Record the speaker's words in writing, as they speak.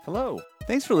Hello.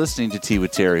 Thanks for listening to Tea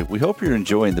with Terry. We hope you're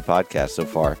enjoying the podcast so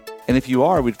far. And if you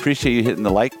are, we'd appreciate you hitting the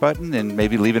like button and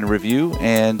maybe leaving a review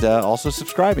and also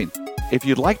subscribing. If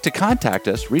you'd like to contact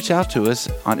us, reach out to us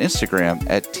on Instagram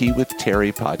at Tea with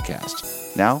Terry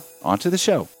Podcast. Now, on to the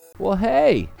show. Well,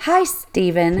 hey. Hi,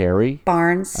 Stephen. Terry.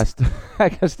 Barnes.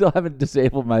 I still haven't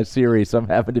disabled my Siri, so I'm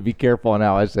having to be careful on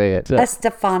how I say it.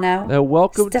 Stefano.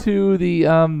 Welcome to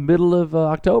the middle of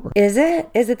October. Is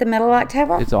it? Is it the middle of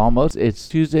October? It's almost. It's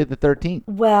Tuesday the 13th.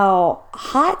 Well,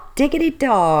 hot diggity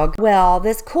dog. Well,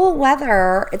 this cool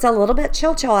weather, it's a little bit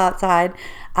chill outside.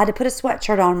 I had to put a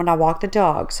sweatshirt on when I walked the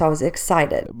dog, so I was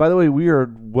excited. By the way, we are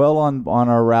well on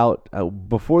our route.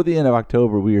 Before the end of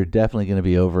October, we are definitely going to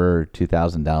be over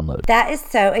 2,000 downloads. That is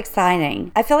so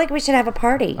exciting. I feel like we should have a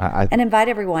party and invite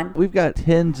everyone. We've got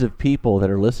tens of people that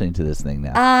are listening to this thing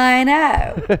now. I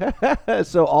know.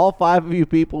 So all 5 of you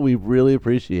people, we really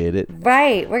appreciate it.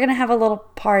 Right. We're going to have a little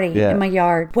party in my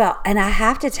yard. Well, and I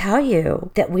have to tell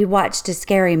you that we watched a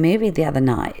scary movie the other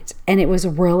night, and it was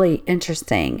really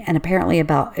interesting, and apparently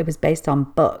it was based on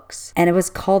books, and it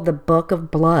was called The Book of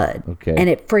Blood. Okay. And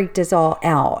it freaked us all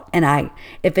out. And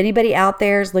if anybody out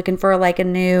there is looking for like a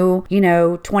new,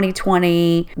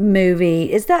 2020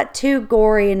 movie, it's not too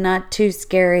gory and not too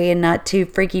scary and not too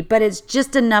freaky, but it's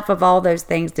just enough of all those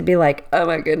things to be like, oh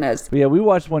my goodness. Yeah, we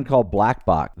watched one called Black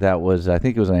Box. I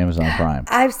think it was on Amazon Prime.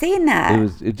 I've seen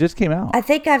that. It just came out. I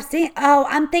think I've seen. Oh,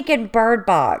 I'm thinking Bird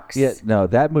Box. Yeah, no,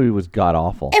 that movie was god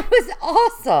awful. It was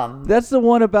awesome. That's the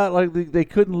one about like they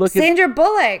couldn't look at Sandra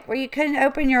Bullock, where you couldn't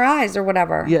open your eyes or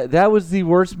whatever. Yeah, that was the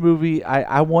worst movie.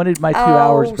 I wanted my 2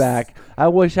 hours back. I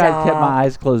wish I had kept my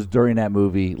eyes closed during that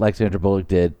movie, like Sandra Bullock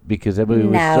did, because that movie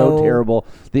was so terrible.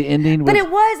 The ending was. But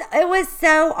it was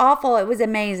so awful. It was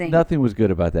amazing. Nothing was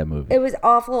good about that movie. It was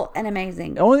awful and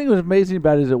amazing. The only thing that was amazing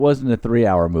about it is it wasn't a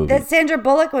 3-hour movie. That Sandra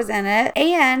Bullock was in it,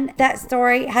 and that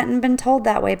story hadn't been told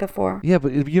that way before. Yeah,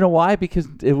 but you know why? Because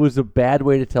it was a bad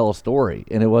way to tell a story,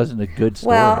 and it wasn't a good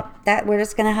story. Well, we're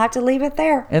just gonna have to leave it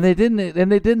there. And they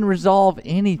didn't resolve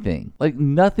anything. Like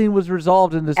nothing was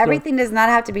resolved in this. Everything does not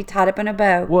have to be tied up in a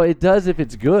bow. Well, it does if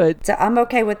it's good. So I'm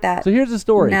okay with that. So here's the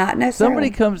story. Not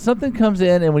necessarily. Something comes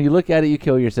in, and when you look at it, you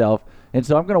kill yourself. And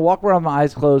so I'm going to walk around with my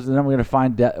eyes closed, and then I'm going to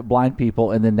find blind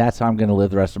people, and then that's how I'm going to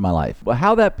live the rest of my life. But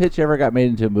how that pitch ever got made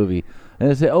into a movie, and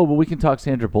they say, oh, but we can talk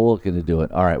Sandra Bullock into do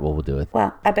it. All right, well, we'll do it.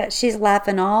 Well, I bet she's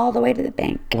laughing all the way to the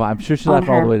bank. Well, I'm sure she laughed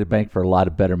all the way to the bank for a lot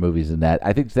of better movies than that.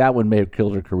 I think that one may have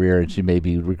killed her career, and she may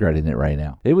be regretting it right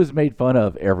now. It was made fun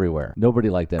of everywhere.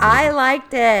 Nobody liked that movie. I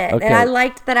liked it, okay. And I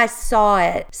liked that I saw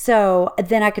it, so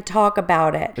then I could talk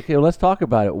about it. Okay, well, let's talk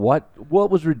about it. What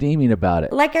was redeeming about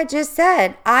it? Like I just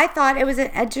said, I thought it was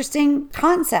an interesting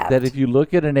concept. That if you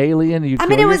look at an alien, you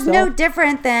kill it was yourself? no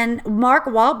different than Mark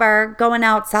Wahlberg going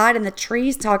outside in the trees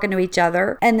talking to each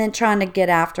other and then trying to get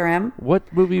after him. What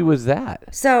movie was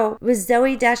that? So it was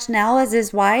Zooey Deschanel as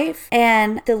his wife,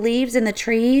 and the leaves in the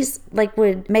trees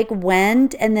would make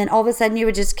wind, and then all of a sudden you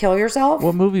would just kill yourself.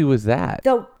 What movie was that?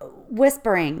 The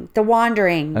whispering, the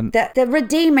wandering, the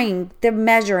redeeming, the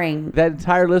measuring. That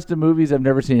entire list of movies, I've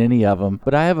never seen any of them,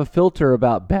 but I have a filter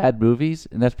about bad movies,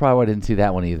 and that's probably why I didn't see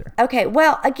that one either. Okay,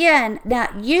 well, again, now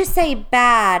you say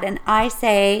bad and I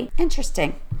say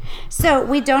interesting. So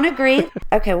we don't agree.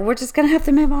 Okay, well, we're just going to have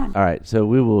to move on. All right, so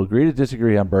we will agree to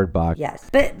disagree on Bird Box. Yes,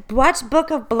 but watch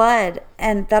Book of Blood,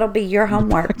 and that'll be your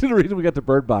homework. Back to the reason we got to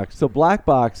Bird Box. So Black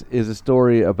Box is a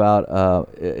story about,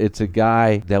 it's a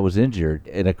guy that was injured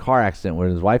in a car accident when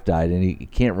his wife died, and he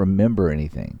can't remember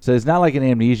anything. So it's not like an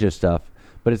amnesia stuff.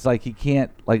 But it's like he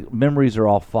can't, memories are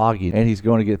all foggy, and he's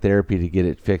going to get therapy to get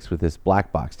it fixed with this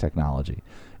black box technology.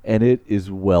 And it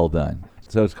is well done.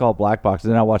 So it's called Black Box.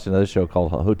 And then I watched another show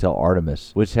called Hotel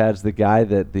Artemis, which has the guy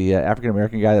the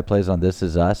African-American guy that plays on This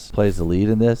Is Us, plays the lead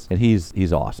in this. And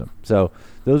he's awesome. So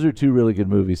those are 2 really good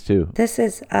movies, too. This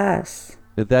Is Us.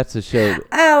 But that's a show.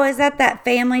 Oh, is that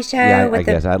family show? Yeah, I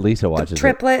guess. Lisa watches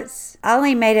triplets. I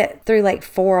only made it through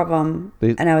 4 of them,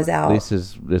 and I was out.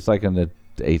 Lisa's, it's like in the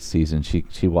 8th season.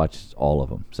 She watched all of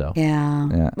them. So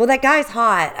yeah. Well, that guy's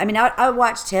hot. I mean, I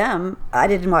watched him. I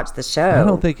didn't watch the show. I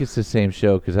don't think it's the same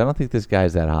show because I don't think this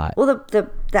guy's that hot. Well,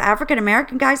 the African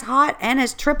American guy's hot, and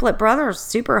his triplet brother is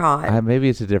super hot. Maybe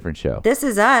it's a different show. This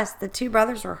Is Us. The 2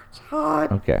 brothers were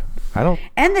hot. Okay, I don't.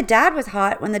 And the dad was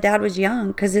hot when the dad was young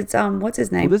because it's what's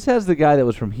his name? Well, this has the guy that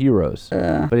was from Heroes.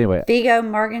 But anyway, Viggo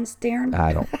Morgenstern.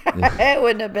 I don't. It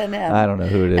wouldn't have been him. I don't know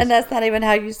who it is. And that's not even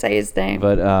how you say his name.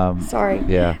 But sorry.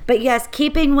 Yeah. But yes,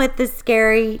 keeping with the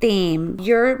scary theme,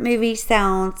 your movie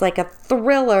sounds like a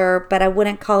thriller, but I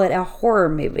wouldn't call it a horror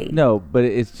movie. No, but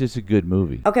it's just a good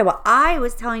movie. Okay, well, I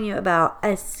was telling you about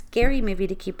a scary movie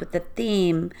to keep with the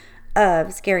theme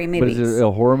scary But movies. is it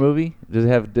a horror movie? Does it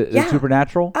have is it Yeah.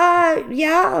 supernatural?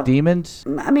 Yeah. Demons?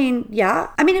 I mean, yeah.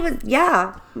 I mean, it was,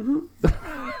 yeah.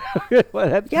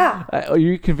 Yeah. Are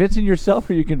you convincing yourself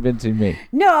or are you convincing me?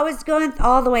 No, I was going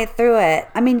all the way through it.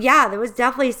 I mean, yeah, there was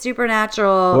definitely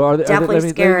supernatural, Well, definitely let me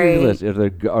scary. give you the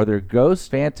list. Are there ghosts,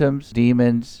 phantoms,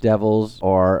 demons, devils,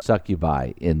 or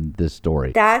succubi in this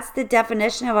story? That's the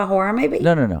definition of a horror movie?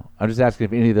 No. I'm just asking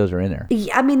if any of those are in there.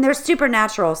 Yeah, I mean, there's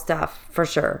supernatural stuff for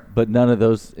sure. But none of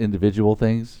those individual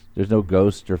things? There's no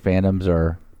ghosts or phantoms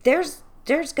or... There's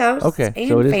ghosts Okay, and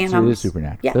so it is phantoms.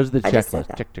 supernatural. Yeah, those are the I just said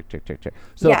checklist. that. Check.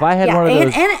 So if I had one of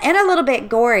those... And a little bit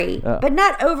gory, but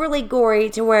not overly gory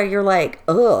to where you're like,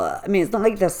 ugh. I mean, it's not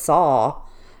like the Saw,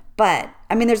 but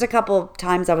I mean, there's a couple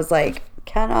times I was like,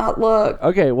 cannot look.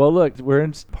 Okay, well, look, we're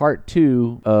in part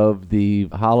 2 of the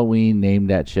Halloween Name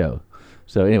That Show.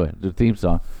 So anyway, the theme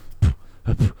song.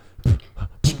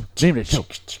 Name That Show.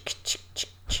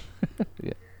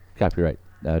 Yeah, copyright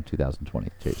 2020.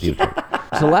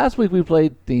 So last week we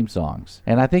played theme songs,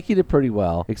 and I think you did pretty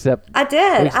well, except... I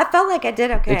did. I felt like I did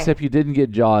okay. Except you didn't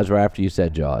get Jaws right after you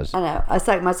said Jaws. I know. I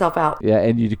psyched myself out. Yeah,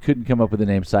 and you couldn't come up with the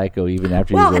name Psycho even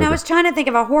after you Well, were and I there. was trying to think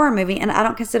of a horror movie, and I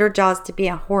don't consider Jaws to be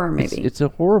a horror movie. It's a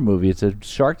horror movie. It's a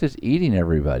shark that's eating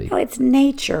everybody. No, it's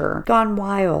nature gone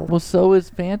wild. Well, so is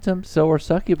Phantom, so are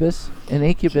Succubus and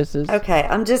Incubuses. Okay,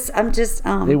 I'm just.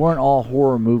 They weren't all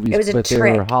horror movies, It was a but they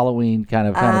were trick. Halloween kind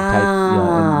of type,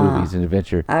 in movies and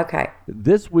adventure. Okay.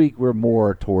 This week we're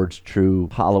more towards true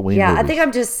Halloween Yeah, movies. I think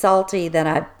I'm just salty that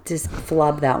I just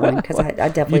flubbed that one because I You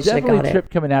definitely should have got it.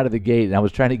 tripped coming out of the gate, and I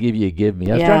was trying to give you a give me.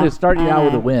 I was Yeah, trying to start you I out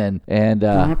with a know. win, and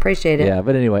I appreciate it. Yeah,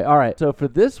 but anyway, all right. So for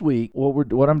this week,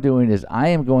 what I'm doing is I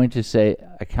am going to say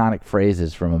iconic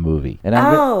phrases from a movie, and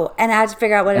I'm And I had to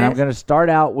figure out what and it I'm is. going to start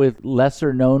out with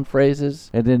lesser known phrases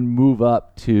and then move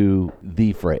up to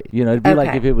the phrase. You know, it'd be like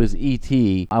Okay. if it was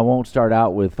E.T., I won't start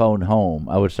out with phone home.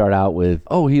 I would start out with,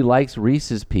 oh, he likes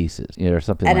Reese's Pieces, or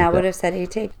something And like I that. would have said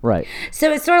E.T. Right.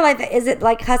 So it's sort of like, is it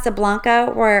like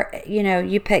Casablanca where,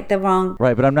 you pick the wrong...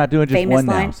 Right, but I'm not doing just Famous one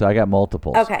now, line? so I got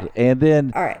multiples. Okay. And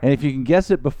then, All right. and if you can guess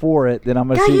it before it, then I'm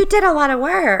going to God, see. you did a lot of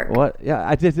work. What? Yeah,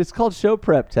 I did. It's called show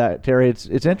prep, Terry.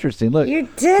 It's interesting. Look, You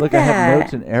did look, I have that.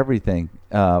 notes and everything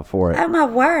for it. Oh, my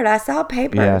word. I saw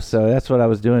papers. Yeah, so that's what I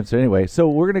was doing. So anyway, so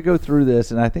we're going to go through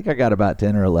this, and I think I got about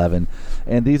 10 or 11.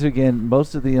 And these, again,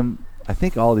 most of them, I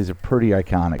think all of these are pretty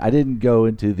iconic. I didn't go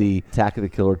into the Attack of the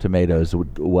Killer Tomatoes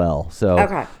well. So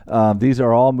Okay. these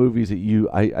are all movies that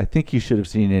I think you should have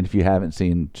seen, and if you haven't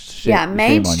seen, shame on you.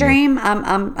 mainstream,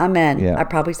 I'm in. Yeah. I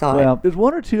probably saw Well, it. there's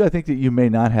one or two I think that you may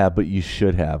not have, but you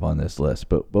should have on this list.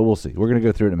 But we'll see. We're going to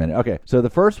go through it in a minute. Okay, so the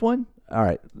first one, all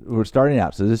right, we're starting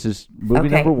out. So this is movie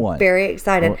number one. Very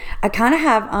excited. I kind of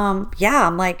have,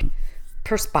 I'm like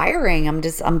perspiring. I'm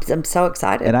so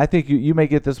excited. And I think you may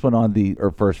get this one on the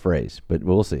first phrase, but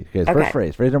we'll see. Okay, Okay.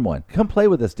 first phrase number one. Come play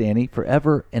with us, Danny,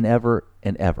 forever and ever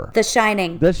and ever. The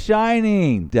Shining. The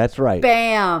Shining. That's right.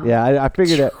 Bam. Yeah, I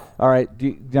figured that. All right,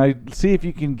 now see if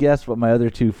you can guess what my other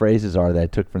two phrases are that I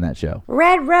took from that show.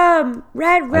 Red rum.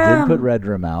 Red rum. I didn't put Red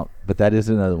Room out, but that is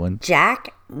another one.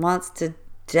 Jack wants to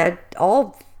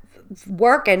all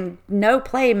work and no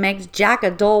play makes Jack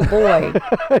a dull boy.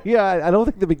 Yeah, I don't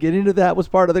think the beginning of that was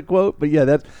part of the quote, but yeah,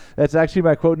 that's actually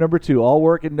my quote number two. All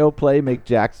work and no play makes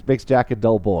Jack a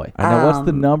dull boy. All right, now, what's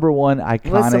the number one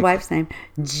iconic? What's the wife's name?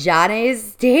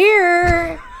 Johnny's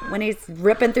here. When he's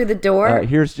ripping through the door. All right,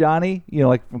 here's Johnny,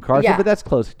 like from Carson, Yeah. but that's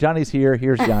close. Johnny's here.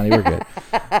 Here's Johnny. We're good.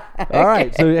 All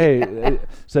right, so hey,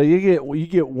 so you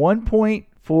get 1 point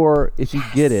for if you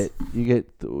get it. You get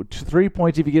 3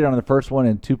 points if you get it on the first one,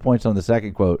 and 2 points on the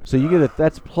second quote. So you get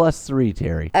that's +3,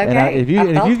 Terry. And Okay, if you I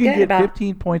can felt good get about-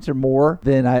 15 points or more,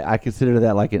 then I consider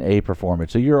that like an A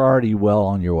performance. So you're already well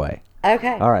on your way.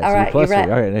 Okay. All right, so you're you're +3. right.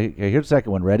 All right, okay, here's the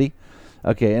second one. Ready?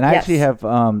 Okay, and I Yes.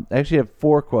 actually have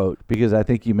 4 quotes because I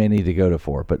think you may need to go to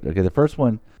 4. But okay, the first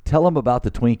one, tell them about the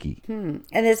Twinkie. And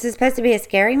this is supposed to be a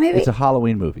scary movie? It's a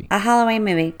Halloween movie. A Halloween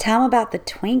movie. Tell them about the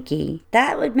Twinkie.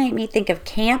 That would make me think of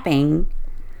camping.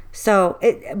 So,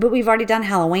 but we've already done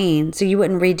Halloween, so you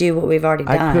wouldn't redo what we've already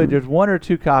done. I could. There's 1 or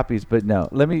 2 copies, but no.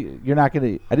 You're not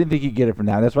gonna. I didn't think you'd get it from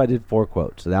now. That's why I did 4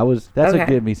 quotes. So that's a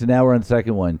Okay. give me. So now we're on the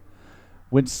second one.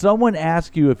 When someone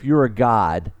asks you if you're a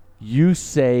god, you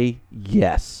say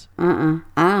yes. I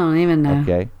don't even know.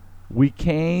 Okay. We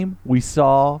came. We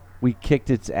saw. We kicked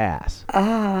its ass.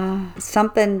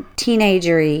 Something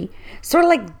teenagery, sort of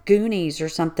like Goonies or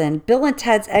something. Bill and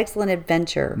Ted's Excellent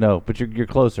Adventure. No, but you're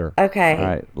closer. Okay. All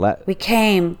right. We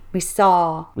came. We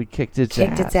saw. We kicked its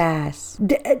Kicked ass. its ass.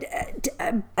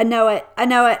 I know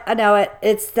it.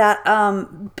 It's that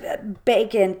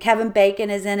Bacon. Kevin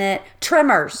Bacon is in it.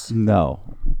 Tremors. No.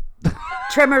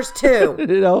 Tremors 2.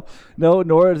 No,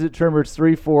 nor is it Tremors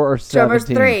 3, 4, or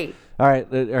 17. Tremors 3. All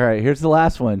right. Here's the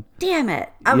last one. Damn it.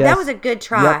 Oh, Yes. that was a good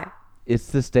try. Yep. It's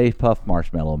the Stay Puft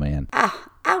Marshmallow Man.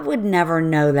 I would never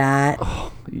know that.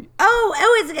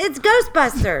 It's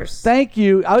Ghostbusters. Thank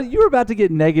you. You were about to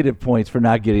get negative points for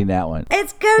not getting that one.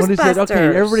 It's Ghostbusters. When he said, "Okay,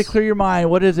 everybody, clear your mind.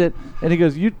 What is it?" and he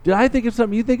goes, "Did I think of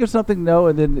something? You think of something? No."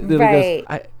 And then he Right.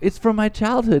 goes, "It's from my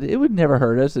childhood. It would never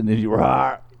hurt us." And then you were,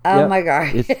 Oh my God.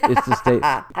 It's the State.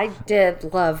 I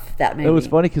did love that movie. It was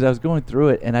funny because I was going through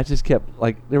it and I just kept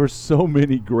there were so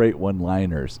many great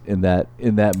one-liners in that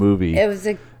movie. It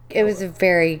was a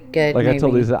very good movie. I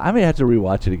told Lisa, I may have to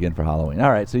rewatch it again for Halloween. All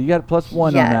right, so you got +1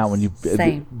 on that one. You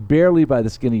same. barely by the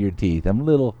skin of your teeth. I'm a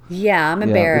little. Yeah, I'm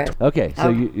embarrassed. Okay, so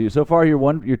you so far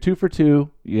you're 2 for 2.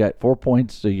 You got 4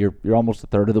 points, so you're almost a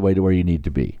third of the way to where you need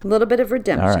to be. A little bit of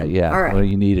redemption. All right, yeah. All right. Well,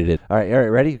 you needed it. All right,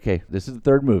 ready? Okay, this is the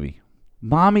third movie.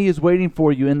 Mommy is waiting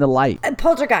for you in the light.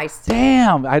 Poltergeist.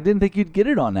 Damn, I didn't think you'd get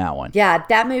it on that one. Yeah,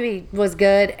 that movie was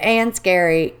good and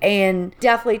scary and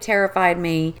definitely terrified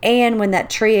me. And when that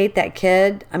tree ate that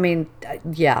kid, I mean,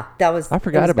 yeah, that was. I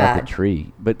forgot about bad. the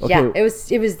tree, but okay. Yeah, it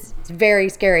was very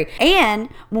scary. And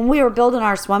when we were building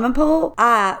our swimming pool,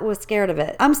 I was scared of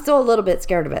it. I'm still a little bit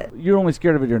scared of it. You're only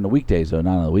scared of it during the weekdays, though,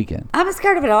 not on the weekend. I'm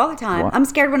scared of it all the time. What? I'm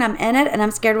scared when I'm in it, and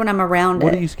I'm scared when I'm around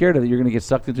What it. are you scared of? That you're going to get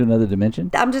sucked into another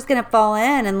dimension? I'm just gonna fall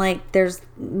in, and there's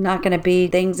not gonna be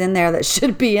things in there that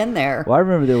should be in there. Well, I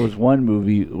remember there was one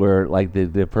movie where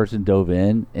the person dove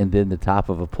in and then the top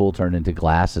of a pool turned into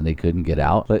glass and they couldn't get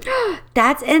out. But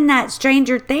That's in that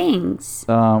Stranger Things.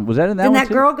 was that in that Then one that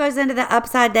too? girl goes into the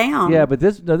upside down. Yeah, but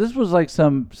this was like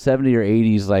some 70s or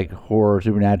 80s horror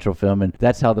supernatural film, and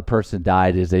that's how the person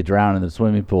died. Is they drowned in the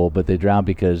swimming pool, but they drowned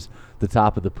because the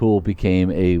top of the pool became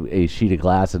a sheet of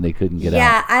glass and they couldn't get out.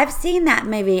 Yeah, I've seen that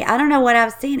movie. I don't know what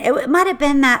I've seen. It might have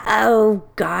been that, oh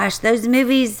gosh, those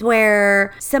movies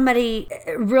where somebody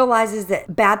realizes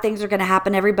that bad things are going to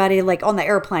happen to everybody, on the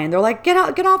airplane. They're like, get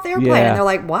off the airplane. Yeah. And they're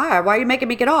like, why? Why are you making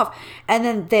me get off? And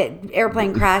then the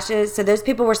airplane crashes. So those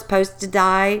people were supposed to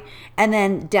die. And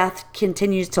then death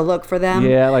continues to look for them.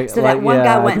 Yeah, so that one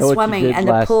guy I went know what you swimming did and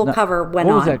the last- pool no, cover went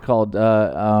what on. was that called?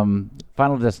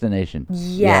 Final Destination.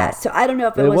 Yeah. So I don't know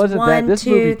if it was wasn't that. 1, This 2,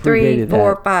 movie 3, predated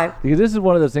 4, that. 5. Because this is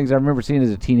one of those things I remember seeing as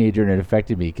a teenager and it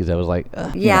affected me because I was like,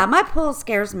 Yeah, my pool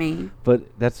scares me But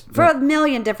that's for a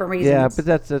million different reasons. yeah, but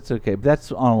that's okay. But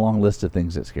that's on a long list of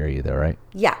things that scare you, though, right?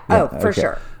 Yeah. Yeah, Oh, for okay.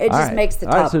 sure. It All just right. makes the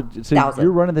All right, top so 1,000.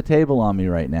 you're running the table on me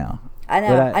right now. I know.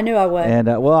 But I knew I would. And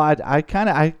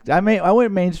I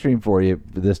went mainstream for you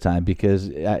this time because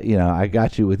I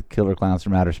got you with Killer Clowns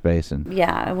from Outer Space and.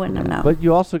 Yeah, I wouldn't have known. But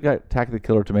you also got Attack of the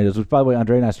Killer Tomatoes, which by the way,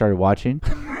 Andre and I started watching.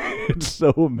 It's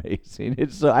so amazing.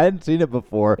 I hadn't seen it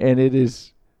before, and it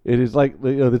is like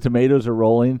the tomatoes are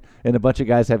rolling, and a bunch of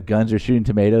guys have guns, are shooting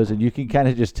tomatoes, and you can kind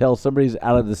of just tell somebody's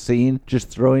out of the scene, just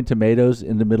throwing tomatoes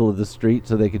in the middle of the street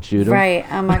so they could shoot them. Right.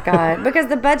 Oh my God. Because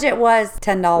the budget was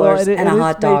 $10 and a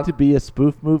hot it's dog. made to be a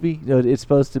spoof movie. It's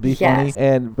supposed to be Yes.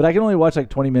 funny, but I can only watch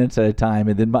 20 minutes at a time,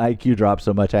 and then my IQ drops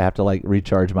so much I have to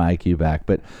recharge my IQ back.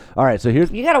 But all right, so here's.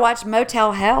 You got to watch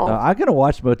Motel Hell. I'm gonna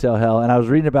watch Motel Hell, and I was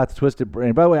reading about the Twisted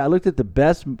Brain. By the way, I looked at the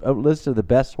best list of the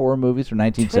best horror movies from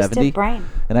 1970, Twisted Brain.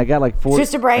 and I got 40.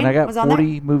 Twisted Brain and I got was on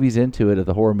 40 movies into it of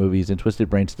the horror movies, and Twisted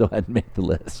Brain still hadn't made the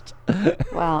list.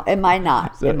 Well, it might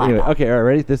not. So it might anyway, not. okay, all right,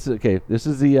 ready? This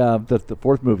is the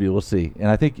fourth movie. We'll see, and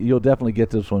I think you'll definitely get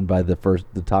this one by the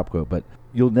top quote. But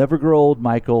you'll never grow old,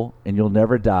 Michael, and you'll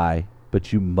never die,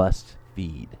 but you must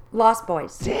feed. Lost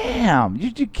Boys. Damn,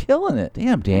 you're killing it.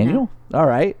 Damn, Daniel. All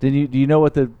right. Do you know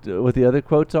what the other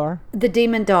quotes are? The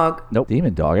Demon Dog. Nope.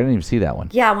 Demon Dog. I didn't even see that one.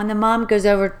 Yeah, when the mom goes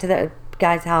over to the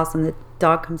guy's house and the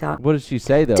dog comes out. What does she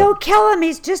say though? Don't kill him.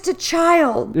 He's just a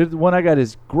child. The one I got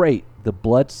is great. The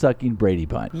blood-sucking Brady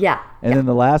Bunch. Yeah. And then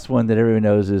the last one that everyone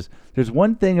knows is there's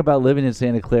one thing about living in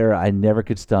Santa Clara I never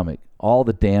could stomach. All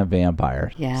the damn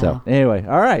vampires. Yeah. So anyway,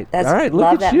 all right. That's- all right. Look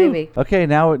love at that you. movie. Okay,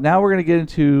 now we're gonna get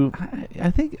into.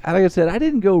 I think, like I said, I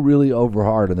didn't go really over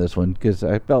hard on this one because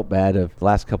I felt bad of the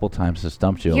last couple times to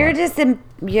stump you. You're just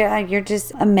you're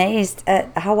just amazed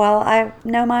at how well I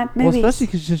know my Well, movies. especially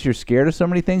because since you're scared of so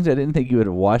many things, I didn't think you would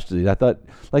have watched these. I thought,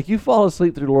 you fall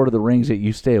asleep through Lord of the Rings, yet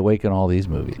you stay awake in all these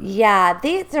movies. Yeah,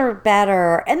 these are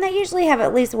better, and they usually have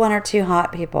at least one or two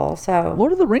hot people. So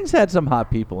Lord of the Rings had some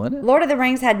hot people in it. Lord of the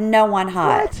Rings had no one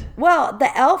hot. What? Well,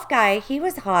 the elf guy, he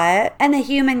was hot, and the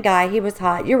human guy, he was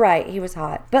hot. You're right, he was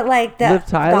hot. But the Liv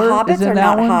Tyler hobbits is in are that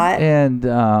not one, hot.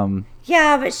 and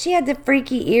Yeah, but she had the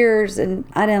freaky ears, and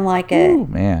I didn't like it. oh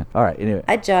man. All right. Anyway.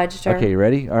 I judged her. Okay, you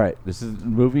ready? All right. This is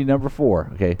movie number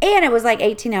 4. Okay. And it was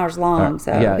 18 hours long, All right,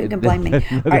 so who can blame me? All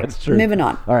right, That's true. moving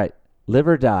on. All right. Live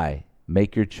or Die.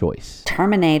 make your choice.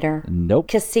 Terminator. Nope.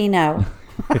 Casino.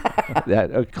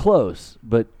 Close,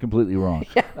 but completely wrong.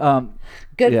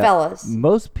 Goodfellas.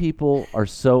 Most people are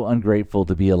so ungrateful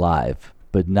to be alive,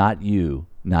 but not you,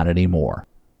 not anymore.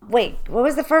 Wait, what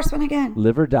was the first one again?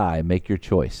 Live or die, make your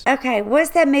choice. Okay, what's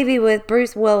that movie with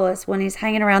Bruce Willis when he's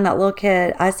hanging around that little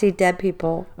kid? I See Dead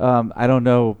People. I don't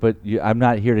know, but I'm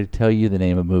not here to tell you the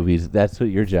name of movies. That's what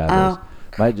your job is.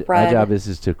 My job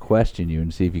is to question you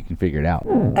and see if you can figure it out.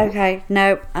 Okay,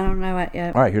 nope, I don't know it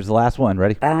yet. All right, here's the last one.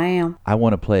 Ready? I am. I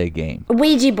want to play a game.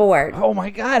 Ouija board. Oh my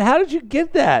God, how did you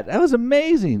get that? That was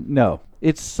amazing. No,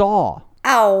 it's Saw.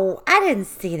 Oh, I didn't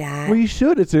see that. Well, you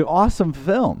should. It's an awesome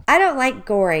film. I don't like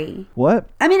gory. What?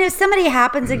 I mean, if somebody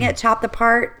happens to get chopped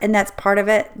apart and that's part of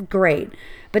it, great.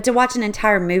 But to watch an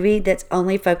entire movie that's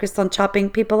only focused on chopping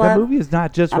people That up. movie is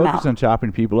not just I'm focused out. on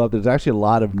chopping people up. There's actually a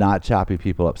lot of not chopping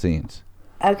people up scenes.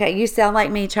 Okay, you sound like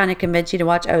me trying to convince you to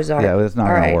watch Ozark. Yeah, well, it's not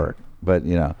All going right. to work. But,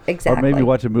 you know. Exactly. Or maybe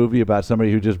watch a movie about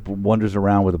somebody who just wanders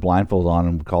around with a blindfold on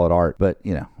and call it art. But,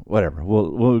 you know, whatever.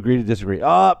 We'll agree to disagree.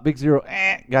 Oh, big zero.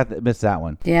 Missed that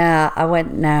one. Yeah, I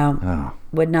wouldn't know. Oh.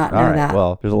 Would not know All right. that.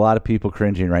 Well, there's a lot of people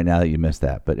cringing right now that you missed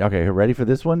that. But okay, ready for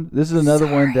this one? This is another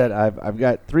one that I've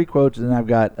got 3 quotes and I've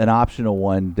got an optional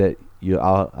one that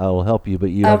I'll help you, but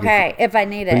you don't okay, if I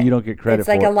need it. But you don't get credit it's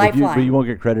for like it. a lifeline. But you won't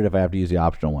get credit if I have to use the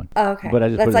optional one. Oh, okay. But I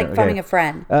just That's put it like in. phoning a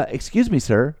friend. Excuse me,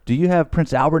 sir. Do you have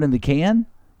Prince Albert in the can?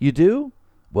 You do?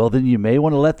 Well, then you may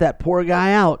want to let that poor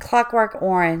guy out. Clockwork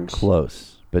Orange.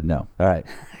 Close, but no. All right.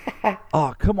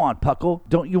 Oh, come on, Puckle.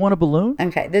 Don't you want a balloon?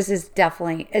 Okay, this is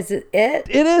definitely, is it it?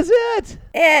 It is it.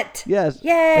 It. Yes.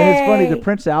 Yay. And it's funny, the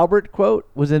Prince Albert quote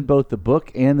was in both the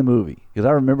book and the movie because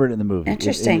I remember it in the movie.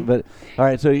 Interesting. But all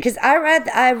right, so Because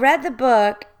I read the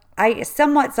book. I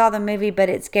somewhat saw the movie, but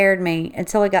it scared me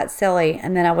until it got silly,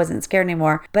 and then I wasn't scared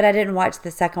anymore. But I didn't watch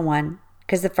the second one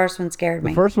because the first one scared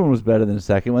me. the first one was better than the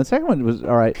second one. The second one was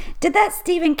all right. Did that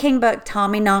Stephen King book,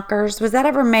 Tommy Knockers, was that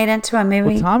ever made into a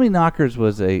movie? Well, Tommy Knockers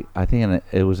was it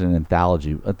was an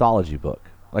anthology book.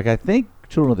 Like I think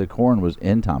Children of the Corn was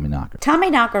in Tommy Knockers. Tommy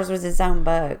Knockers was his own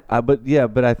book.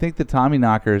 But I think the Tommy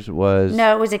Knockers was.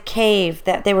 No, it was a cave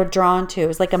that they were drawn to. It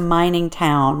was like a mining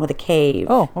town with a cave.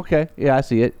 Oh, okay. Yeah, I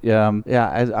see it.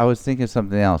 I was thinking of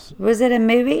something else. Was it a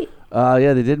movie?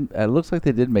 Yeah, they did. It looks like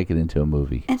they did make it into a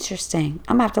movie. Interesting.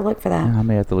 I'm gonna have to look for that. I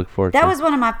may have to look for it. That too. was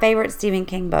one of my favorite Stephen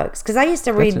King books because I used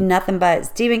to read nothing but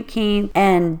Stephen King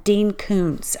and Dean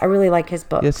Koontz. I really like his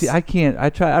books. Yeah, see, I can't.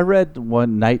 I read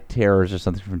one Night Terrors or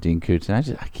something from Dean Koontz, and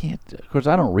I can't. Of course,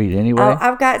 I don't read anyway. Oh,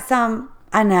 I've got some.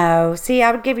 I know. See,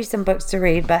 I would give you some books to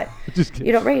read, but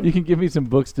you don't read. You can give me some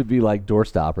books to be like door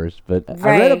stoppers, but I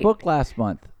read a Right. book last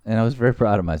month, and I was very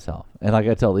proud of myself. And like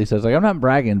I tell Lisa, I was like, I'm not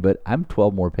bragging, but I'm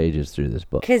 12 more pages through this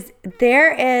book. Because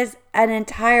there is an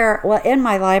entire, well, in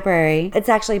my library, it's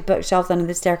actually bookshelves under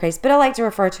the staircase, but I like to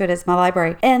refer to it as my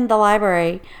library. In the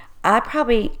library, I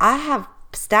have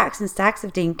stacks and stacks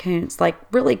of Dean Koontz, like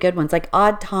really good ones, like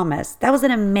Odd Thomas. That was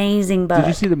an amazing book. Did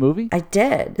you see the movie? I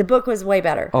did. The book was way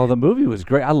better. Oh, the movie was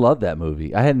great. I love that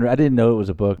movie. I didn't know it was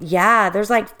a book. Yeah, there's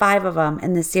like 5 of them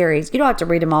in the series. You don't have to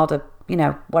read them all to,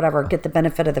 whatever, get the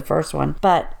benefit of the first one.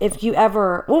 But if you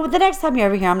ever, well, the next time you're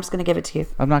over here, I'm just going to give it to you.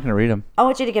 I'm not going to read them. I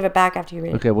want you to give it back after you read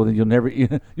it. Okay, well then you'll never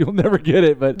get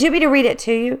it. But Do you want me to read it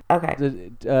to you? Okay.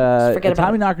 forget about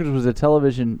Tommy it. Knockers was a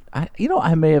television.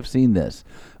 I may have seen this.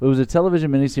 It was a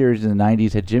television miniseries in the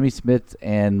 '90s. Had Jimmy Smith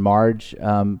and Marge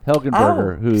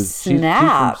Helgenberger, Oh, she's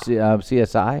snap. from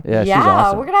CSI. Yeah, she's Yeah,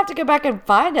 awesome. we're going to have to go back and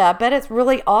find it. I bet it's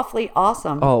really awfully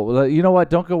awesome. Oh, well, you know what?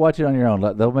 Don't go watch it on your own.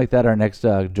 They'll make that our next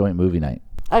joint movie night.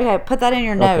 Okay, put that in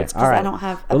your notes because all right. I don't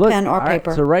have a Well, look, pen or all right,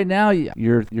 paper. so right now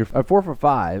you're 4 for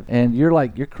 5, and you're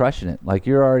crushing it. Like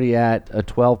you're already at a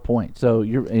 12 points. So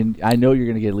I know you're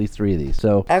going to get at least 3 of these.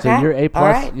 So Okay. you're A+. All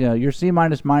right. You're C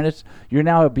minus. You're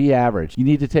now a B average. You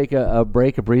need to take a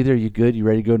break, a breather. You good? You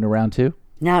ready to go into round 2?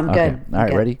 No, I'm Okay. good. All right,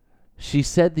 Good. ready? She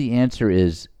said the answer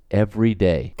is every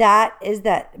day. That is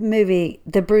that movie,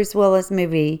 the Bruce Willis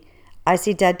movie, I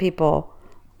See Dead People,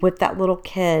 with that little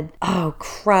kid. Oh,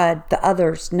 crud. The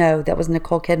others. No, that was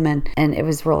Nicole Kidman, and it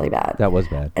was really bad. That was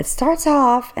bad. It starts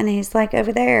off, and he's like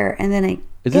over there, and then he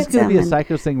Is this gets going to be a him,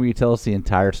 Psycho thing where you tell us the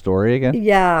entire story again?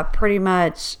 Yeah, pretty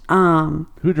much.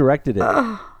 Who directed it?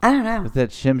 I don't know. It's that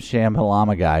Shim Sham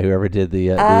Halama guy, whoever did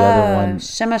the other one.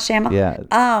 Shema Shama. Yeah.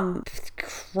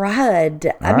 Crud.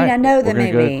 I All mean, right, I know the we're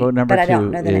gonna go to movie, quote number but I 2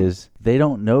 don't know the name. is they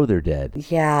don't know they're dead.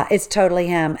 Yeah, it's totally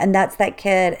him. And that's that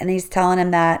kid. And he's telling him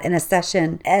that in a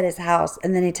session at his house.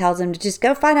 And then he tells him to just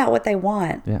go find out what they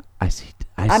want. Yeah,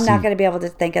 I'm not going to be able to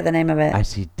think of the name of it. I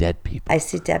see dead people. I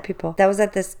See Dead People. That was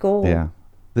at the school. Yeah,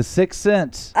 The Sixth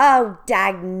Sense. Oh,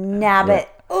 dag nabbit.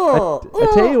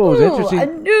 I tell you what was interesting. I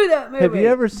knew that movie. Have you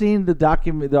ever seen the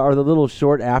document or the little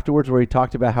short afterwards where he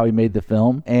talked about how he made the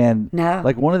film? And No.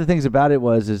 like one of the things about it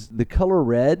is the color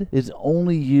red is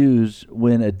only used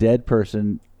when a dead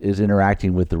person is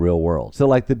interacting with the real world. So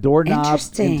like the doorknob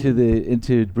Interesting.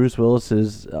 into Bruce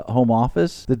Willis's home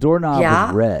office, the doorknob Yeah.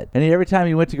 was red. And every time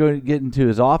he went to go get into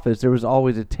his office, there was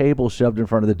always a table shoved in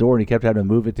front of the door, and he kept having to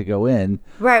move it to go in.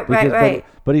 Right.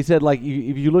 But he said, like,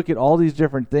 if you look at all these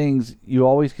different things, you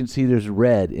always can see there's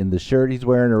red in the shirt he's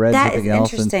wearing, or red in That is something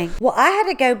else. interesting. Well, I had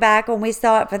to go back when we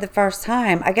saw it for the first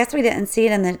time. I guess we didn't see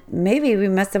it in the movie. We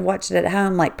must have watched it at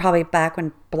home, like probably back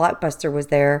when Blockbuster was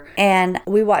there. And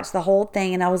we watched the whole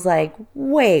thing, and I was like,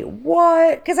 wait,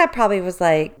 what? Because I probably was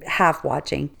like half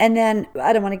watching. And then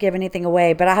I don't want to give anything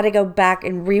away, but I had to go back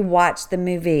and rewatch the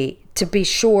movie to be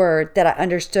sure that I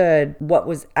understood what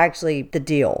was actually the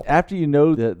deal. After you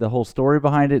know the whole story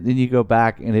behind it, then you go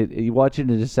back and you watch it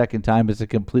a second time. It's a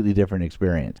completely different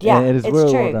experience. Yeah, and it's it's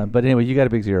really true. well done. But anyway, you got a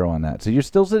big 0 on that, so you're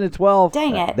still sitting at 12.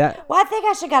 Dang it. That Well, I think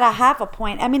I should got a half a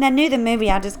point. I mean, I knew the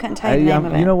movie. I just couldn't tell you the name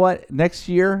of it. you know what? Next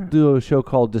year, do a show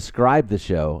called Describe the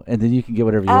Show, and then you can get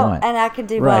whatever you want. And I can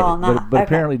do Right, well on that. but Okay.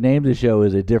 apparently Name the Show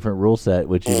is a different rule set,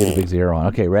 which you get a big 0 on.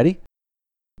 Okay, ready?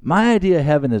 My idea of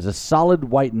heaven is a solid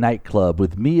white nightclub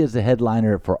with me as the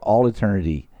headliner for all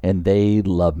eternity, and they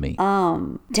love me.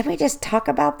 Did we just talk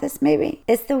about this movie?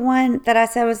 It's the one that I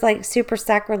said was like super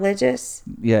sacrilegious.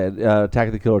 Yeah, Attack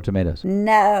of the Killer Tomatoes.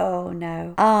 No.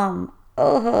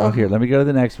 Oh, here, let me go to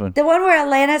the next one. The one where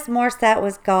Alanis Morissette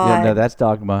was God. Yeah, no, that's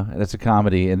Dogma. That's a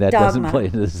comedy, and that doesn't Dogma. play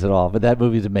into this at all. But that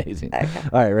movie's amazing. All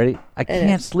right, ready? I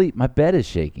can't sleep. My bed is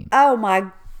shaking. Oh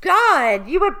my God.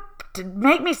 You would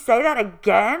make me say that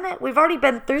again? We've already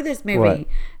been through this movie. What?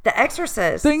 The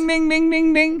Exorcist. Ding, ding, ding,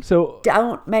 ding, ding. So,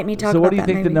 Don't make me talk so about what do you that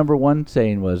think movie. the number one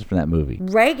saying was from that movie?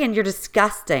 Reagan, you're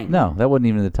disgusting. No, that wasn't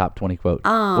even in the top 20 quotes.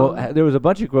 Well, there was a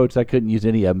bunch of quotes I couldn't use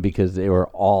any of them because they were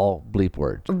all bleep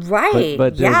words. Right.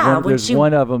 But yeah. there's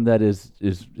one of them that is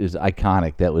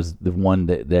iconic. That was the one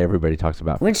that everybody talks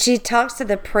about. When she talks to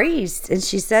the priest and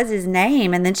she says his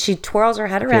name and then she twirls her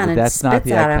head Okay, around but and that's spits not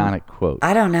the at him. iconic quote.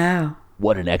 I don't know.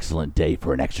 What an excellent day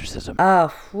for an exorcism. Oh,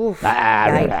 oof,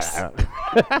 yikes.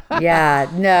 Yeah,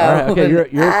 no. All right, okay,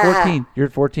 you're at 14. You're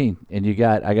at 14, and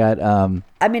I got.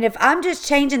 I mean, if I'm just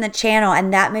changing the channel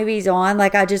and that movie's on,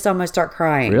 like I just almost start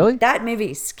crying. Really? That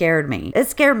movie scared me. It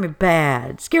scared me bad.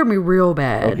 It scared me real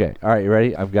bad. Okay, all right, you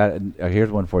ready? I've got.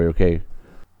 Here's one for you. Okay,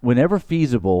 whenever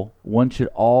feasible, one should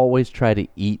always try to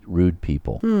eat rude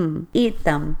people. Eat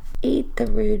them. Eat the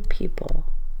rude people.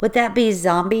 Would that be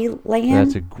Zombie Land?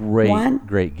 That's a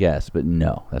great guess, but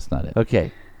no, that's not it.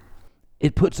 Okay.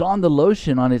 It puts on the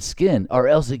lotion on its skin, or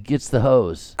else it gets the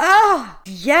hose. Oh,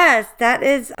 yes, that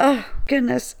is. Oh,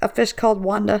 goodness, a fish called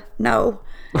Wanda. No,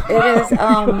 it is.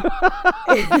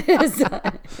 It is.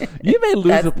 You may lose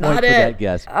That's a point not for it. that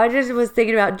guess. I just was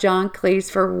thinking about John Cleese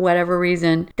for whatever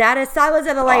reason. That is Silence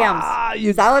of the Lambs.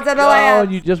 Silence of the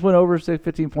Lambs. You just went over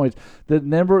 15 points. The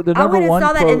number I went and one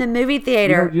saw that quote, in the movie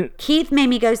theater. You know, Keith made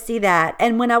me go see that.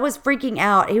 And when I was freaking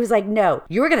out, he was like, no,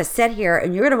 you're going to sit here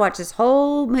and you're going to watch this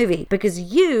whole movie because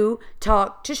you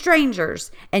talk to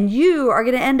strangers and you are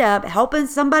going to end up helping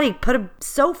somebody put a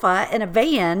sofa in a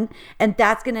van. And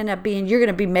that's going to end up being, you're going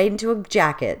to be made into a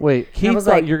jacket. Wait, And I Keith was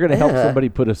thought like, you're going to help "Ugh." somebody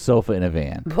put a sofa in a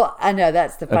van. Well, I know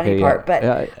that's the funny part, but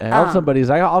help somebody. He's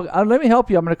like, let me help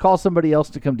you. I'm going to call somebody else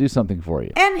to come do something for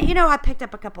you. and I picked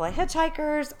up a couple of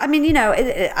hitchhikers. I mean,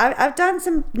 I've done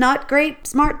some not great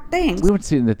smart things. We went to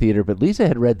see it in the theater, but Lisa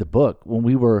had read the book when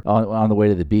we were on the way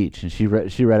to the beach, and she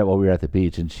read it while we were at the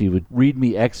beach, and she would read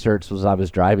me excerpts as I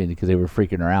was driving because they were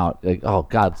freaking her out. Like, oh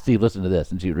God, Steve, listen to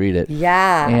this, and she would read it.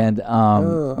 Yeah. And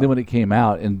then when it came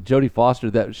out, and Jodie Foster,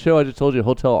 that show I just told you,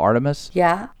 Hotel Artemis.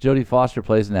 Yeah. Jodie Foster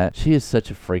plays in that. She is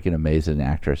such a freaking amazing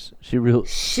actress. She really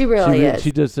is.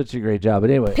 She does such a great job. But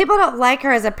anyway, People don't like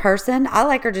her as a person. I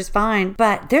like her just fine.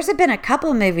 But there's been a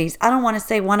couple of movies. I don't want to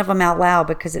say one of them out loud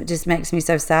because it just makes me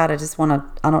so sad. I just want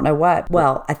to, I don't know what.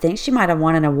 Well, I think she might have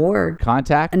won an award.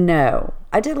 Contact. No.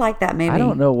 I did like that movie. I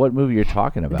don't know what movie you're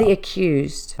talking about. The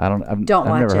Accused. I've Don't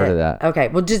watch never it. heard of that. Okay.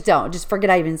 Well, just don't. Just forget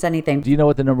I even said anything. Do you know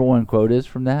what the number one quote is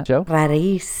from that show?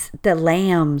 Clarice, the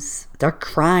lambs, they're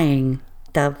crying.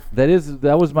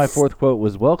 That was my fourth quote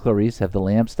was, well, Clarice, have the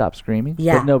lambs stopped screaming?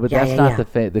 Yeah, But no, but yeah, that's yeah,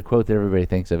 not the quote that everybody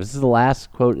thinks of. This is the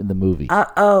last quote in the movie.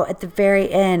 at the very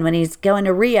end when he's going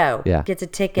to Rio, Yeah. gets a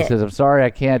He ticket. says, I'm sorry, I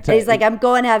can't. He's like, I'm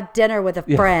going to have dinner with a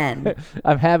friend.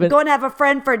 I'm having. Going to have a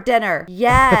friend for dinner.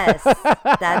 Yes,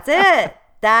 that's it.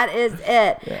 That is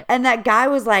it. And that guy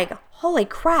was like, holy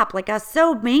crap, like I was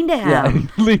so mean to him.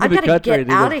 Yeah, leaving I the gotta country. get and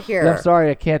he out goes, of here. I'm sorry,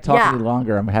 I can't talk Yeah. any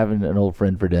longer. I'm having an old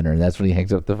friend for dinner, and that's when he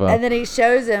hangs up the phone. And then he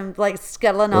shows him like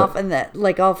scuttling off in the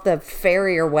off the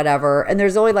ferry or whatever. And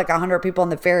there's only like 100 people on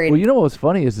the ferry. Well, you know what's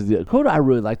funny is the quote I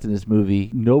really liked in this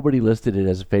movie, nobody listed it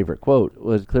as a favorite quote,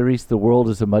 was, Clarice, the world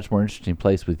is a much more interesting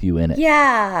place with you in it.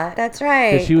 Yeah, that's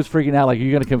right. Because she was freaking out, like,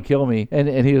 you're going to come kill me. And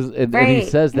he was, and he Right.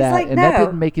 says He's that, like, and that "No."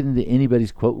 didn't make it into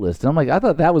anybody's quote list. And I'm like, I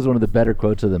thought that was one of the better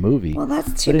quotes of the movie. Well,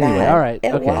 that's too But anyway, bad. all right.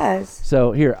 It okay. was.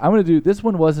 So here, I'm going to do, this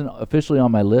one wasn't officially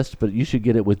on my list, but you should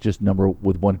get it with just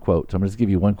with one quote. So I'm going to give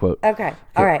you one quote. Okay.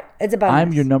 All right. It's a bonus.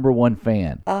 I'm your number one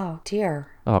fan. Oh, dear.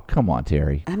 Oh, come on,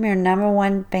 Terry. I'm your number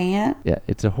one fan. Yeah,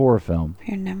 it's a horror film.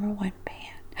 Your number one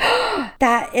fan.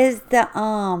 That is the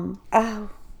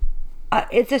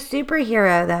it's a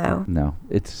superhero though. No,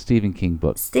 it's a Stephen King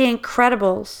book. It's The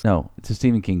Incredibles. No, it's a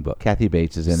Stephen King book. Kathy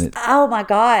Bates is in it. Oh my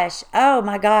gosh.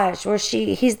 Where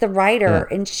he's the writer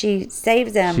and she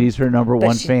saves him. She's her number but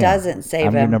one she fan. doesn't save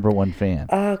I'm him. your number one fan.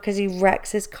 Oh, because he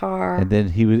wrecks his car. And then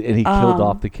he killed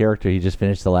off the character. He just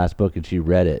finished the last book, and she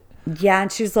read it. Yeah,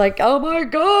 and she's like, "Oh my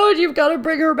God, you've got to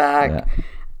bring her back." Yeah.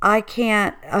 I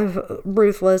can't.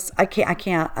 Ruthless. I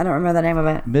can't. I don't remember the name of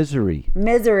it. Misery.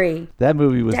 Misery. That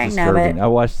movie was Dang disturbing. nabbit. I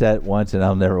watched that once, and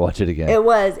I'll never watch it again. It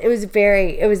was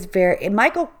very.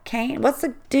 Michael Caine. What's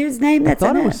the dude's name I that's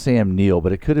thought in it was Sam Neill,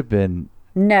 but it could have been.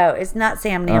 No, it's not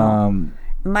Sam Neill.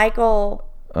 Michael.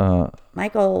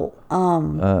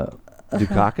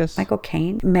 Dukakis? Michael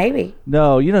Caine. Maybe.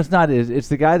 No, it's not. It's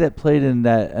the guy that played in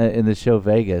that in the show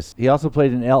Vegas. He also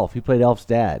played in Elf. He played Elf's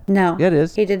dad. No. Yeah, it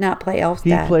is. He did not play Elf's He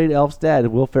dad. played Elf's dad,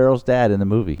 Will Ferrell's dad in the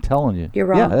movie. I'm telling you. You're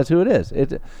wrong. Yeah, that's who it is.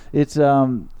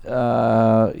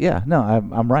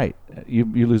 I'm right.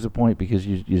 You lose a point because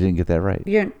you didn't get that right.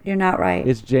 You're not right.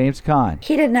 It's James Caan.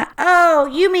 He did not. Oh,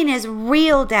 you mean his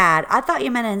real dad? I thought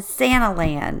you meant in Santa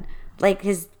Land, like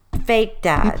his fake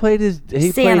dad. He played his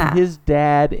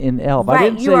dad in Elf. Right, I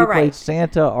didn't you say he are played right.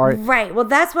 Santa or Right. Well,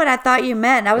 that's what I thought you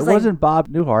meant. I was it like, wasn't Bob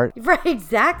Newhart, right,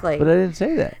 exactly. but I didn't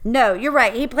say that. No, you're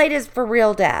right. He played his for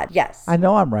real dad. Yes. I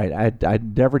know I'm right. I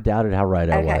never doubted how right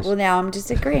I Okay. was. Well, now I'm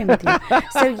just agreeing with you.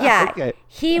 So yeah, Okay.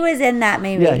 he was in that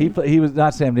movie. Yeah, he was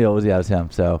not Sam Neill. It was him.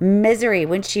 So Misery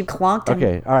when she clunked him.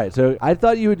 okay, all right. So I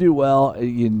thought you would do well.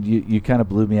 You kind of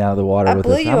blew me out of the water I with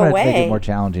blew this. you I'm gonna make away. it more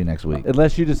challenging next week,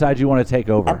 unless you decide you want to take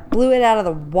over. I blew it out of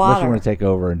the Unless you water. want to take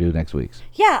over and do next week's.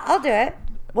 Yeah, I'll do it.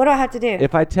 What do I have to do?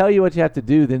 If I tell you what you have to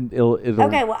do, then it'll.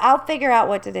 Okay, well, I'll figure out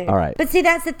what to do. All right. But see,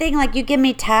 that's the thing. Like, you give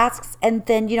me tasks, and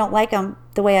then you don't like them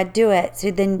the way I do it.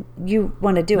 So then you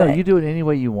want to do No, it. you do it any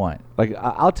way you want. Like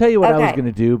I'll tell you what I was Okay. going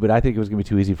to do, but I think it was going to be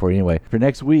too easy for you anyway. For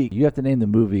next week, you have to name the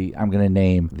movie. I'm going to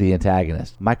name the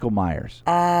antagonist, Michael Myers.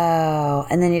 Oh,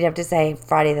 and then you'd have to say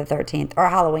Friday the 13th or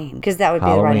Halloween, because that would be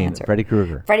the right Halloween, answer. Freddy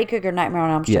Krueger. Freddy Krueger, Nightmare on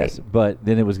Elm Street. Yes, but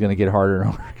then it was going to get harder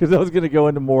and harder because I was going to go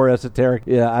into more esoteric.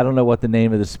 Yeah, I don't know what the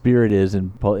name of the spirit is in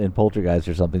Poltergeist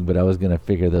or something, but I was going to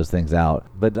figure those things out.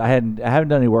 But I haven't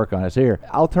done any work on it. So here,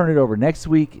 I'll turn it over next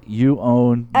week. You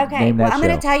own. Okay, Name well, that I'm show.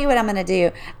 going to tell you what I'm going to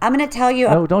do. I'm going to tell you.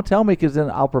 No, don't tell me because then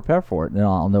I'll prepare for it and then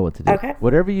I'll know what to do. Okay.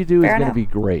 Whatever you do Fair is going to enough. be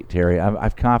great, Terry.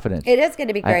 I've confidence. It is going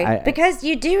to be great I- because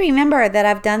you do remember that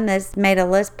I've done this, made a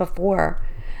list before.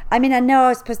 I mean, I know I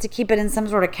was supposed to keep it in some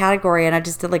sort of category, and I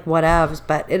just did like whatevs,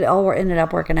 but it all ended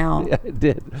up working out. Yeah, it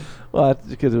did. Well, that's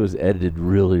because it was edited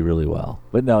really, really well.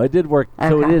 But no, it did work.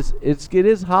 So Okay. it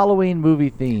is Halloween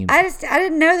movie themed. I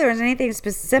didn't know there was anything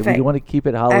specific. You want to keep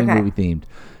it Halloween Okay. movie themed.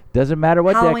 Doesn't matter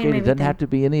what Halloween decade. It movie doesn't themed. have to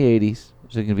be in the 80s.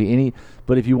 So it can be any.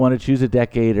 But if you want to choose a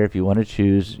decade, or if you want to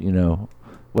choose,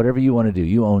 whatever you want to do,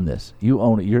 you own this. You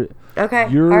own it. You're Okay.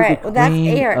 You're All right. the Well, that's queen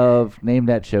here. of Name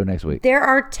That Show next week. There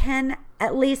are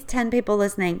at least 10 people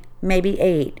listening, maybe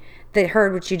 8, that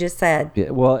heard what you just said. Yeah,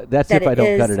 well, that's That if I it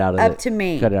don't cut is it out of up to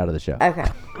me. Cut it out of the show. Okay.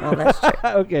 Well, that's true.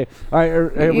 Okay. All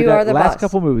right. We You got are the last boss.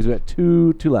 couple movies. We got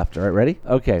two left. All right. Ready?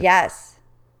 Okay. Yes.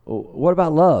 What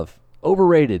about love?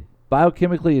 Overrated.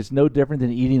 Biochemically, it's no different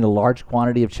than eating a large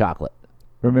quantity of chocolate.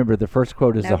 Remember, the first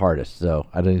quote is the No. hardest, so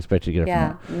I didn't expect you to get it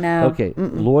Yeah, from that. no. Okay.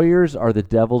 Lawyers are the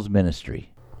devil's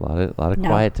ministry. A lot of No.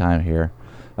 quiet time here.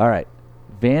 All right.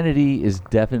 Vanity is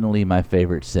definitely my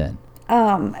favorite sin.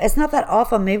 It's not that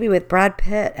awful movie with Brad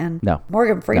Pitt and No.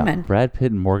 Morgan No, Freeman. Brad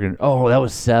Pitt and Morgan. Oh, that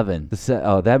was 7.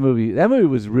 That movie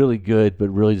was really good, but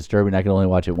really disturbing. I can only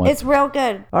watch it once. It's real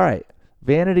good. All right.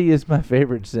 Vanity is my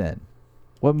favorite sin.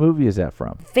 What movie is that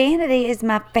from? Vanity is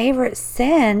my favorite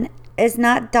sin. It's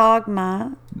not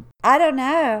Dogma. I don't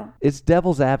know. It's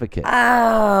Devil's Advocate,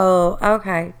 Oh,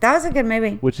 okay. That was a good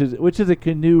movie. which is a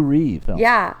Keanu Reeves film.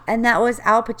 Yeah, and that was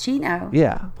Al Pacino.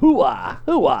 Yeah. Hoo-ah,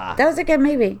 hoo-ah. That was a good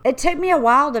movie. It took me a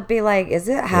while to be like, is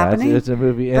it happening? It's a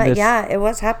movie. And But yeah, it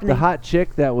was happening. the hot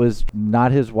chick that was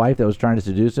not his wife that was trying to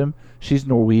seduce him, she's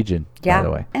Norwegian, by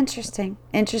the way. Interesting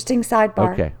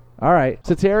sidebar. Okay. All right.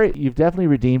 So, Terry, you've definitely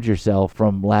redeemed yourself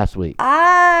from last week.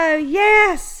 Oh,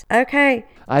 yes. Okay.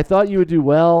 I thought you would do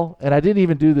well, and I didn't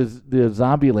even do the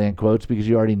Zombieland quotes because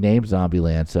you already named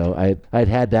Zombieland, so I'd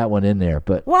had that one in there.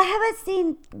 But Well, I haven't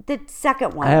seen the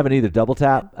second one. I haven't either. Double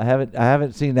Tap. I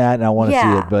haven't seen that, and I want to see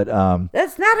it. But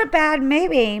That's not a bad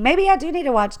movie. Maybe I do need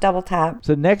to watch Double Tap.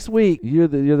 so next week you're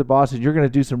the boss, and you're going to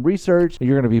do some research. And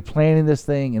you're going to be planning this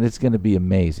thing, and it's going to be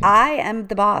amazing. I am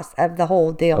the boss of the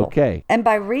whole deal. Okay. And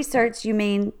by research, you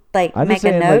mean like I'm make just a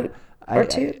saying, note like, or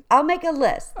two? I'll make a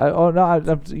list.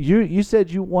 You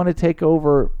said you want to take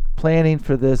over planning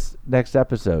for this next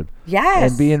episode. Yes.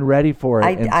 And being ready for it.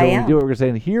 And so I when am. we do it, we're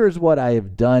saying, here's what I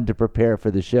have done to prepare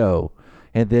for the show.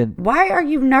 And then Why are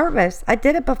you nervous? I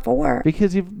did it before.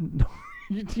 because you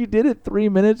did it 3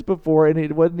 minutes before and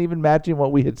it wasn't even matching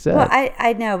what we had said. Well,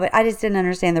 I know, but I just didn't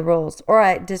understand the rules, or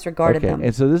I disregarded them.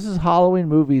 And so this is Halloween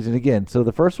movies. And again, so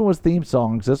the first one was theme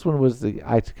songs. This one was the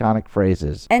iconic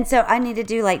phrases. And so I need to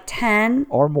do like 10.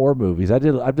 Or more movies. I've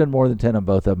done more than 10 on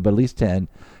both of them, but at least 10.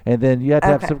 And then you have to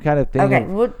have Okay. some kind of thing. Okay, of,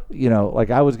 well-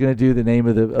 like I was going to do the name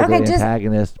of the just-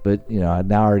 antagonist, but now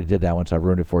I already did that one, so I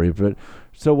ruined it for you. But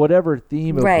so whatever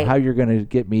theme of Right. how you're going to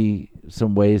get me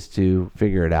some ways to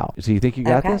figure it out. So you think you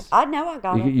got Okay. this? I know I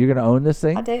got it. You're going to own this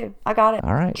thing? I do. I got it.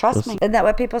 All right. Trust Well, me. Isn't that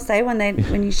what people say when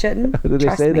you shouldn't? Did they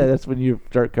Trust say me. that? That's when you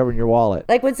start covering your wallet.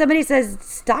 Like when somebody says,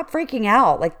 stop freaking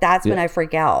out, like that's when Yeah. I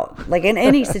freak out. Like in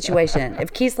any situation.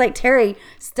 If Keith's like, Terry,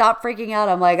 stop freaking out,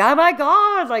 I'm like, oh my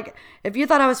God. Like if you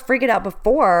thought I was freaking out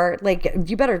before, like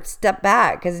you better step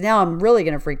back because now I'm really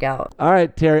going to freak out. All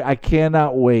right, Terry, I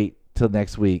cannot wait till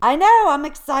next week. I know. I'm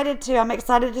excited too. I'm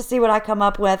excited to see what I come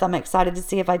up with. I'm excited to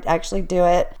see if I actually do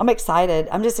it. I'm excited.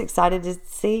 I'm just excited to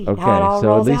see how it all so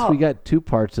rolls at least out. we got 2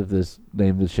 parts of this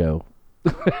name of the show.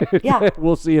 Yeah.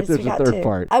 We'll see if At least there's we a got 3rd 2.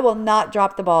 part. I will not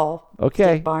drop the ball.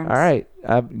 Okay. Steve Barnes. All right.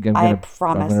 I'm gonna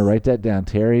promise. write that down.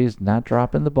 Terry's not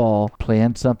dropping the ball.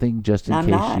 Plan something just in I'm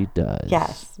case not. she does.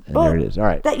 Yes. And Well, there it is. All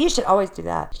right. That you should always do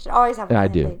that. You should always have a I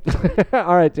plan do. B.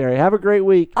 All right, Terry. Have a great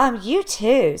week. You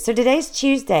too. So today's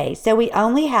Tuesday. So we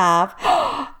only have,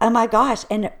 oh my gosh,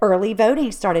 and early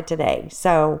voting started today.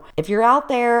 So if you're out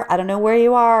there, I don't know where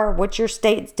you are, what your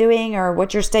state's doing or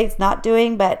what your state's not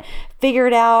doing, but figure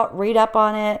it out, read up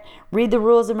on it, read the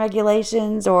rules and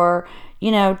regulations, or,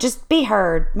 just be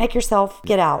heard. Make yourself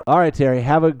get out. All right, Terry.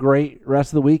 Have a great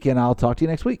rest of the week, and I'll talk to you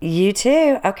next week. You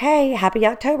too. Okay. Happy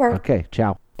October. Okay.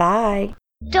 Ciao. Bye.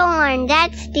 Darn,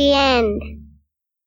 that's the end.